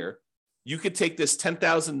 $100,000 a year, you could take this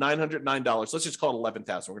 $10,909. Let's just call it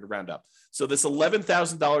 $11,000. We're going to round up. So this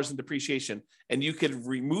 $11,000 in depreciation, and you could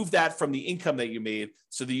remove that from the income that you made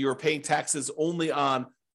so that you're paying taxes only on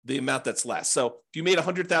the amount that's less. So if you made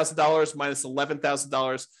 $100,000 minus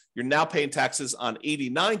 $11,000, you're now paying taxes on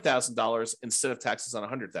 $89,000 instead of taxes on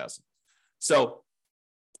 $100,000. So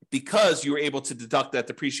because you were able to deduct that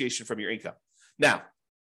depreciation from your income. Now,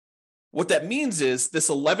 what that means is this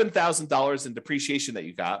 $11,000 in depreciation that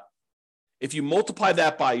you got, if you multiply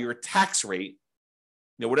that by your tax rate,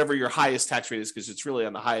 whatever your highest tax rate is, because it's really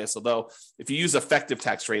on the highest, although if you use effective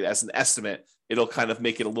tax rate as an estimate, it'll kind of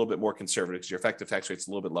make it a little bit more conservative because your effective tax rate is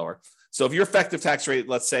a little bit lower. So if your effective tax rate,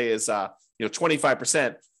 let's say, is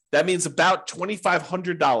 25%, that means about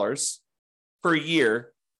 $2,500 per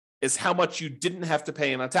year is how much you didn't have to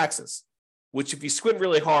pay in on taxes, which if you squint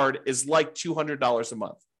really hard is like $200 a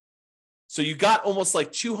month. So you got almost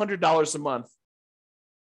like $200 a month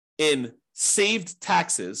in saved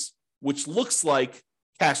taxes, which looks like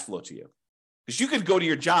cash flow to you. Because you could go to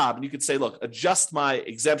your job and you could say, look, adjust my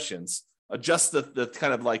exemptions, adjust the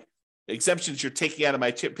kind of like exemptions you're taking out of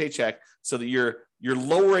my paycheck so that you're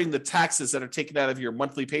lowering the taxes that are taken out of your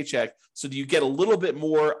monthly paycheck so that you get a little bit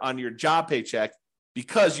more on your job paycheck,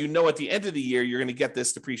 because at the end of the year, you're going to get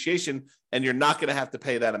this depreciation and you're not going to have to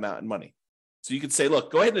pay that amount in money. So you could say,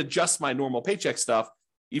 look, go ahead and adjust my normal paycheck stuff,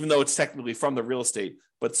 even though it's technically from the real estate.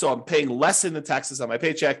 But so I'm paying less in the taxes on my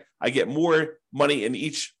paycheck. I get more money in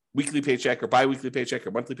each weekly paycheck or biweekly paycheck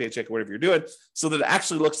or monthly paycheck or whatever you're doing, so that it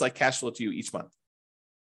actually looks like cash flow to you each month.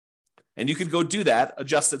 And you could go do that,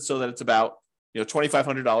 adjust it so that it's about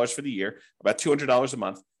 $2,500 for the year, about $200 a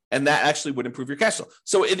month. And that actually would improve your cash flow.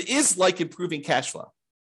 So it is like improving cash flow,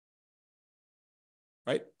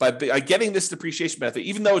 right? By getting this depreciation benefit,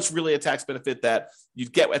 even though it's really a tax benefit that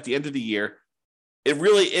you'd get at the end of the year, it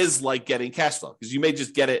really is like getting cash flow, because you may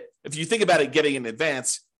just get it. If you think about it, getting in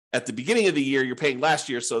advance at the beginning of the year, you're paying last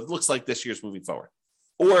year. So it looks like this year's moving forward.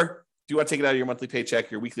 Or if you want to take it out of your monthly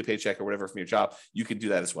paycheck, your weekly paycheck, or whatever from your job, you can do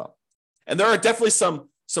that as well. And there are definitely some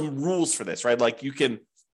rules for this, right? Like if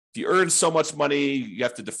you earn so much money, you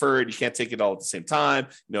have to defer it. You can't take it all at the same time.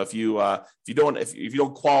 If you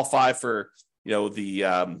don't qualify for,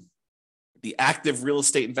 the active real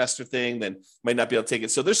estate investor thing, then you might not be able to take it.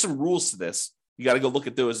 So there's some rules to this. You got to go look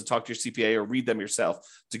at those and talk to your CPA or read them yourself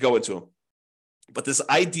to go into them. But this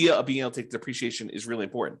idea of being able to take depreciation is really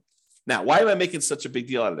important. Now, why am I making such a big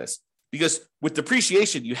deal out of this? Because with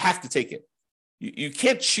depreciation, you have to take it. You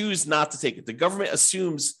can't choose not to take it. The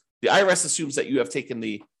IRS assumes that you have taken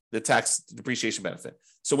the tax depreciation benefit.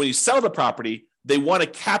 So when you sell the property, they want to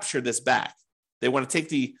capture this back. They want to take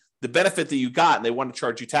the benefit that you got and they want to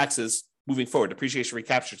charge you taxes moving forward, depreciation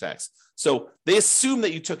recapture tax. So they assume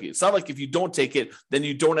that you took it. It's not like if you don't take it, then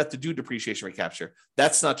you don't have to do depreciation recapture.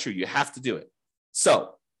 That's not true. You have to do it.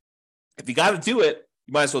 So if you got to do it,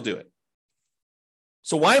 you might as well do it.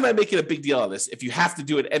 So why am I making a big deal of this if you have to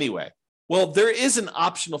do it anyway? Well, there is an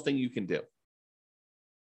optional thing you can do.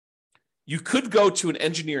 You could go to an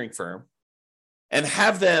engineering firm and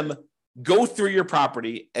have them go through your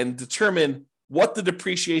property and determine what the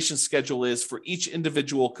depreciation schedule is for each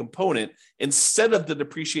individual component instead of the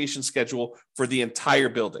depreciation schedule for the entire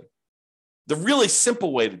building. The really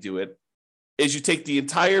simple way to do it is you take the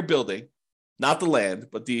entire building, not the land,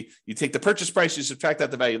 but you take the purchase price, you subtract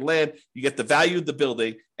out the value of the land, you get the value of the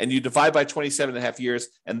building, and you divide by 27 and a half years,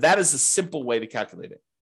 and that is a simple way to calculate it.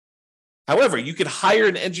 However, you could hire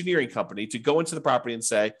an engineering company to go into the property and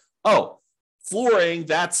say, oh, flooring,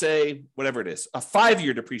 that's a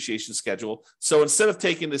 5-year depreciation schedule. So instead of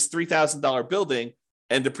taking this $3,000 building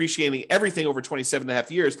and depreciating everything over 27 and a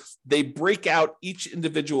half years, they break out each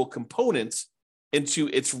individual component into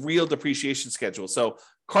its real depreciation schedule. So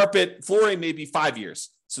flooring may be 5 years.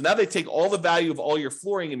 So now they take all the value of all your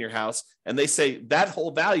flooring in your house and they say that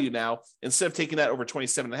whole value now, instead of taking that over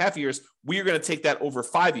 27 and a half years, we're going to take that over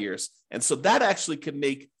 5 years. And so that actually can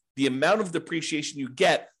make the amount of depreciation you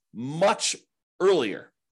get much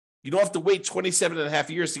earlier. You don't have to wait 27 and a half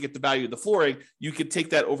years to get the value of the flooring. You can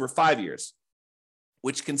take that over 5 years,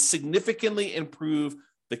 which can significantly improve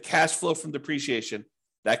the cash flow from depreciation,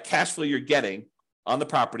 that cash flow you're getting on the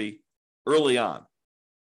property early on.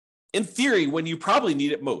 In theory, when you probably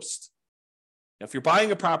need it most. Now, if you're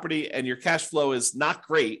buying a property and your cash flow is not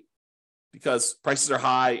great because prices are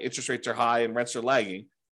high, interest rates are high, and rents are lagging,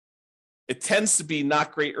 it tends to be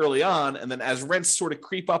not great early on. And then as rents sort of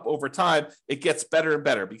creep up over time, it gets better and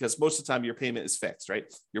better because most of the time your payment is fixed, right?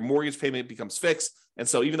 Your mortgage payment becomes fixed. And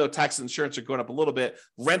so even though tax and insurance are going up a little bit,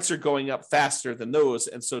 rents are going up faster than those.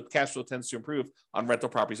 And so cash flow tends to improve on rental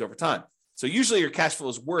properties over time. So usually your cash flow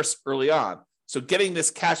is worse early on. So getting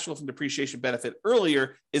this cash flow from depreciation benefit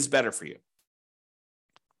earlier is better for you.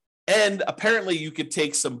 And apparently you could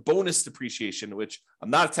take some bonus depreciation, which I'm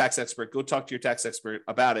not a tax expert. Go talk to your tax expert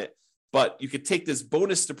about it. But you could take this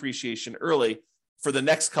bonus depreciation early for the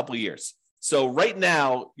next couple of years. So right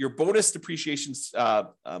now, your bonus depreciation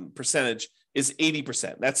percentage is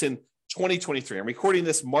 80%. That's in 2023. I'm recording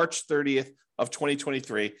this March 30th of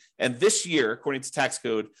 2023. And this year, according to tax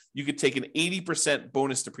code, you could take an 80%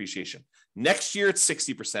 bonus depreciation. Next year, it's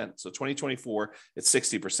 60%. So 2024, it's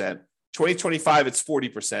 60%. 2025, it's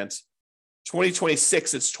 40%.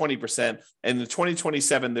 2026, it's 20%. And in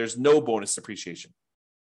 2027, there's no bonus depreciation.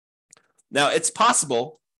 Now, it's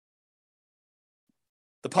possible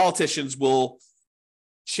the politicians will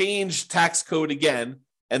change tax code again,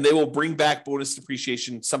 and they will bring back bonus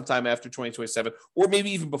depreciation sometime after 2027, or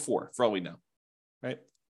maybe even before, for all we know, right?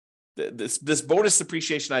 This bonus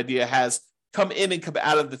depreciation idea has come in and come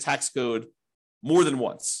out of the tax code more than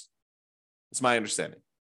once. It's my understanding.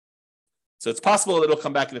 So it's possible that it'll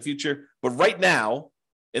come back in the future, but right now,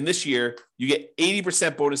 in this year, you get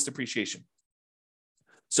 80% bonus depreciation.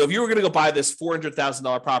 So if you were going to go buy this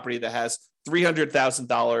 $400,000 property that has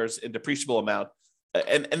 $300,000 in depreciable amount,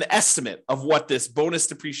 an estimate of what this bonus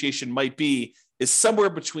depreciation might be is somewhere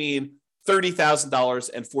between $30,000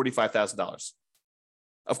 and $45,000.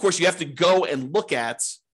 Of course, you have to go and look at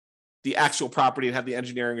the actual property and have the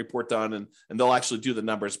engineering report done, and they'll actually do the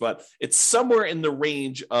numbers. But it's somewhere in the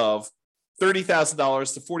range of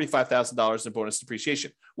 $30,000 to $45,000 in bonus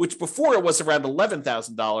depreciation, which before it was around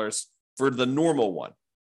 $11,000 for the normal one.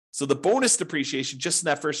 So the bonus depreciation just in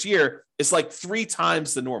that first year is like 3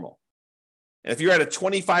 times the normal. And if you're at a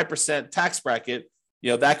 25% tax bracket,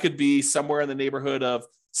 that could be somewhere in the neighborhood of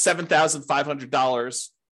 $7,500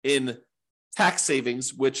 in tax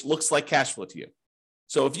savings, which looks like cash flow to you.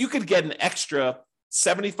 So if you could get an extra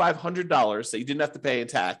 $7,500 that you didn't have to pay in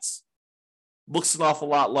tax, looks an awful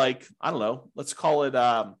lot like, I don't know, let's call it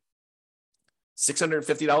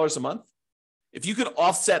 $650 a month. If you could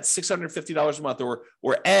offset $650 a month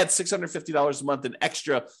or add $650 a month in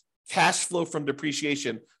extra cash flow from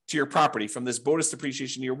depreciation to your property from this bonus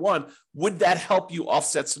depreciation year one, would that help you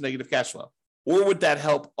offset some negative cash flow? Or would that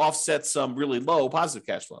help offset some really low positive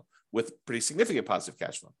cash flow with pretty significant positive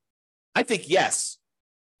cash flow? I think yes.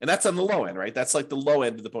 And that's on the low end, right? That's like the low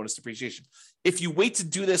end of the bonus depreciation. If you wait to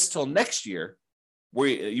do this till next year, where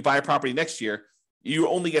you buy a property next year, you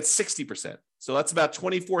only get 60%. So that's about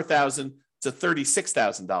 $24,000 to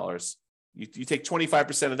 $36,000. You take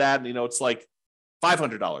 25% of that, and it's like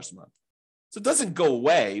 $500 a month. So it doesn't go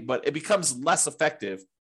away, but it becomes less effective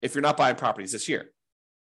if you're not buying properties this year.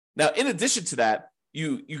 Now, in addition to that,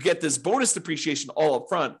 you get this bonus depreciation all up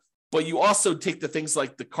front, but you also take the things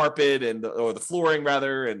like the carpet or the flooring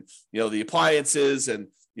rather, and the appliances and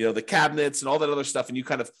the cabinets and all that other stuff, and you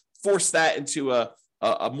kind of force that into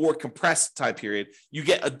a more compressed time period. You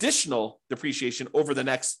get additional depreciation over the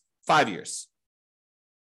next 5 years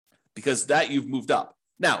because that you've moved up.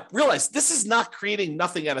 Now, realize this is not creating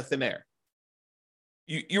nothing out of thin air.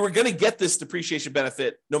 You were going to get this depreciation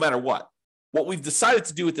benefit no matter what. What we've decided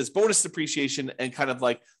to do with this bonus depreciation and kind of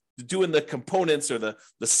like doing the components or the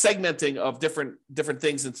segmenting of different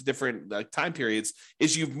things into different time periods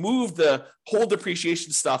is you've moved the whole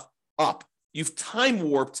depreciation stuff up. You've time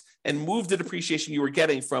warped and moved the depreciation you were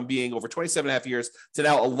getting from being over 27 and a half years to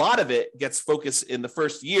now a lot of it gets focused in the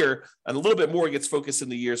first year and a little bit more gets focused in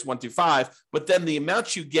the years 1 through 5. But then the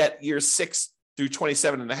amount you get years 6 through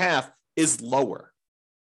 27 and a half is lower.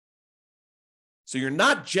 So you're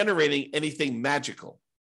not generating anything magical.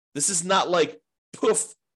 This is not like,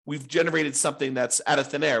 poof, we've generated something that's out of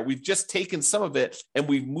thin air. We've just taken some of it and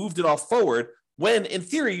we've moved it all forward when in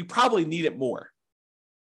theory, you probably need it more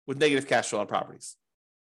with negative cash flow on properties.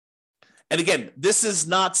 And again, this is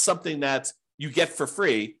not something that you get for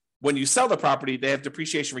free. When you sell the property, they have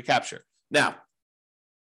depreciation recapture. Now,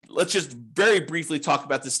 let's just very briefly talk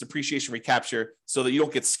about this depreciation recapture so that you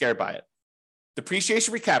don't get scared by it.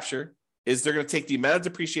 Depreciation recapture is they're going to take the amount of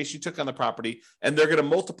depreciation you took on the property and they're going to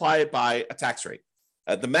multiply it by a tax rate.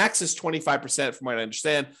 The max is 25% from what I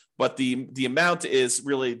understand, but the amount is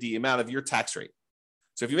really the amount of your tax rate.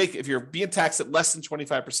 So if you're being taxed at less than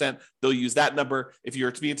 25%, they'll use that number. If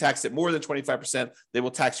you're being taxed at more than 25%, they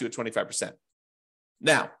will tax you at 25%.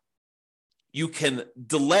 Now, you can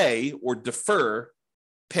delay or defer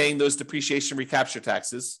paying those depreciation recapture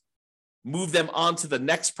taxes, move them onto the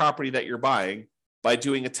next property that you're buying by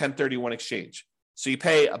doing a 1031 exchange. So you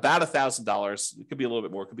pay about $1,000. It could be a little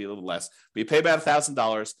bit more, it could be a little less, but you pay about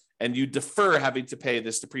 $1,000 and you defer having to pay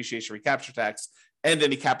this depreciation recapture tax and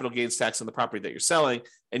any capital gains tax on the property that you're selling,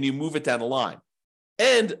 and you move it down the line.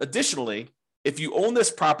 And additionally, if you own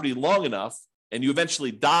this property long enough and you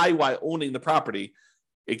eventually die while owning the property,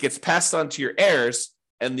 it gets passed on to your heirs,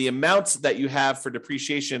 and the amounts that you have for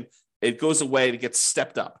depreciation, it goes away and it gets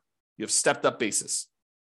stepped up. You have stepped up basis.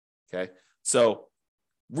 Okay. So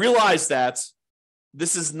realize that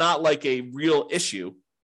this is not like a real issue.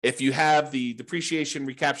 If you have the depreciation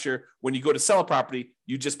recapture, when you go to sell a property,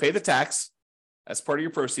 you just pay the tax as part of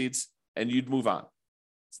your proceeds and you'd move on.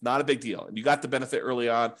 It's not a big deal. And you got the benefit early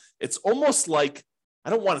on. It's almost like, I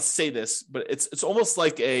don't want to say this, but it's almost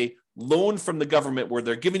like a loan from the government where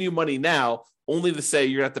they're giving you money now only to say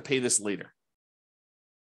you're going to have to pay this later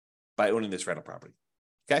by owning this rental property.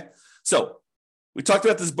 Okay. So we talked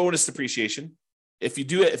about this bonus depreciation. If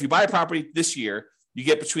you buy a property this year, you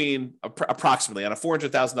get between approximately on a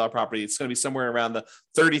 $400,000 property, it's going to be somewhere around the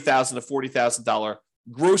 $30,000 to $40,000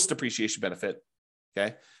 gross depreciation benefit.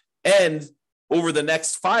 Okay. And over the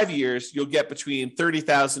next 5 years, you'll get between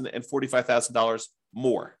 $30,000 and $45,000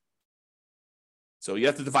 more. So you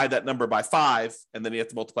have to divide that number by 5, and then you have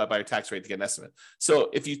to multiply by your tax rate to get an estimate. So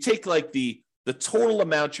if you take like the total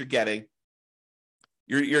amount you're getting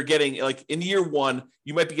like in year one,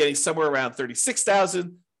 you might be getting somewhere around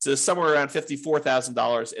 $36,000 to somewhere around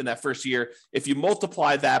 $54,000 in that first year. If you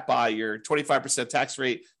multiply that by your 25% tax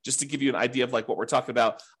rate, just to give you an idea of like what we're talking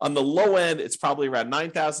about, on the low end, it's probably around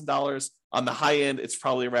 $9,000. On the high end, it's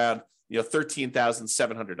probably around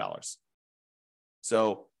 $13,700.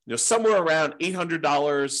 So somewhere around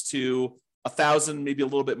 $800 to $1,000, maybe a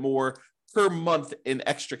little bit more per month in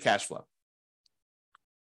extra cash flow.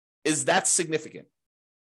 Is that significant?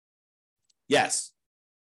 Yes,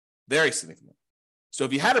 very significant. So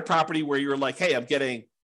if you had a property where you're like, hey, I'm getting,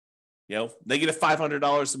 negative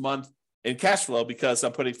 $500 a month in cash flow because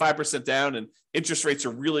I'm putting 5% down and interest rates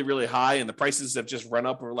are really, really high and the prices have just run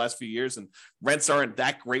up over the last few years and rents aren't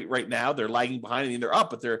that great right now. They're lagging behind. I mean, they're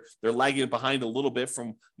up, but they're lagging behind a little bit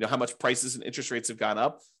from how much prices and interest rates have gone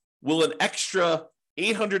up. Will an extra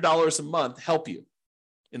 $800 a month help you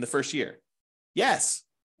in the first year? Yes.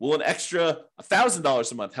 Will an extra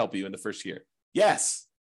 $1,000 a month help you in the first year? Yes.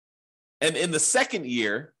 And in the second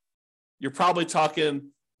year, you're probably talking,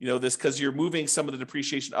 this because you're moving some of the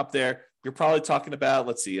depreciation up there. You're probably talking about,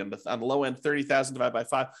 let's see, on the low end, 30,000 divided by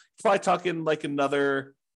 5. You're probably talking like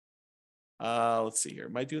another, let's see here.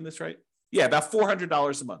 Am I doing this right? Yeah, about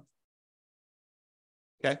 $400 a month.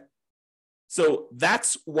 Okay. So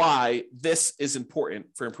that's why this is important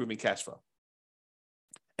for improving cash flow.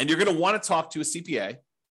 And you're going to want to talk to a CPA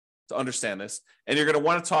to understand this. And you're going to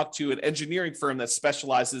want to talk to an engineering firm that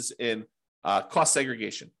specializes in cost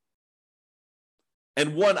segregation.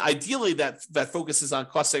 And one ideally that focuses on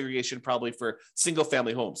cost segregation probably for single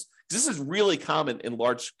family homes. This is really common in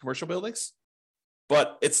large commercial buildings,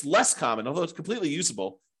 but it's less common, although it's completely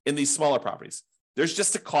usable, in these smaller properties. There's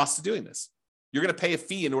just a cost to doing this. You're going to pay a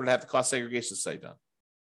fee in order to have the cost segregation study done.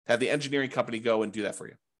 Have the engineering company go and do that for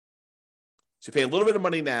you. So you pay a little bit of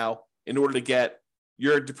money now in order to get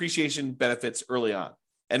your depreciation benefits early on.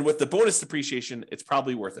 And with the bonus depreciation, it's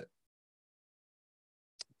probably worth it.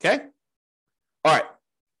 Okay? All right.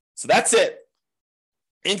 So that's it.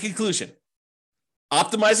 In conclusion,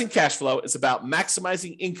 optimizing cash flow is about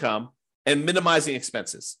maximizing income and minimizing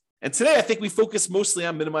expenses. And today, I think we focus mostly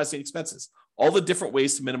on minimizing expenses, all the different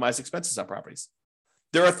ways to minimize expenses on properties.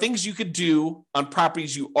 There are things you could do on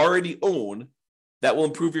properties you already own that will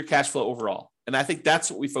improve your cash flow overall. And I think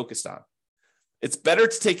that's what we focused on. It's better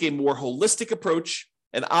to take a more holistic approach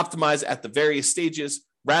and optimize at the various stages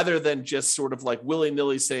rather than just sort of like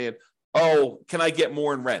willy-nilly saying, oh, can I get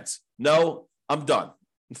more in rent? No, I'm done.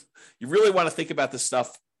 You really want to think about this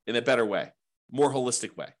stuff in a better way, more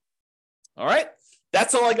holistic way. All right.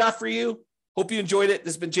 That's all I got for you. Hope you enjoyed it.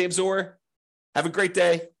 This has been James Orr. Have a great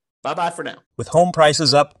day. Bye-bye for now. With home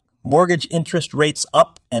prices up, mortgage interest rates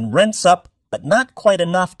up, and rents up, but not quite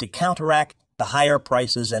enough to counteract the higher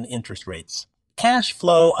prices and interest rates. Cash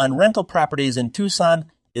flow on rental properties in Tucson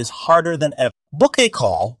is harder than ever. Book a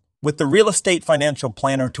call with the Real Estate Financial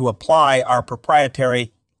Planner to apply our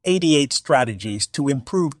proprietary 88 strategies to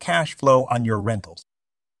improve cash flow on your rentals.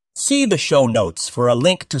 See the show notes for a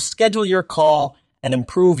link to schedule your call and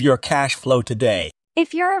improve your cash flow today.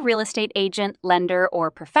 If you're a real estate agent, lender,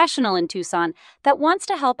 or professional in Tucson that wants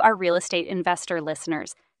to help our real estate investor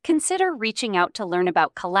listeners, consider reaching out to learn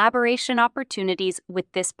about collaboration opportunities with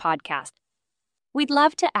this podcast. We'd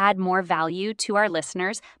love to add more value to our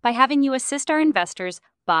listeners by having you assist our investors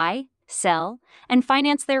buy, sell, and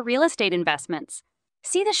finance their real estate investments.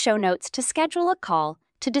 See the show notes to schedule a call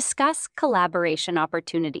to discuss collaboration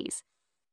opportunities.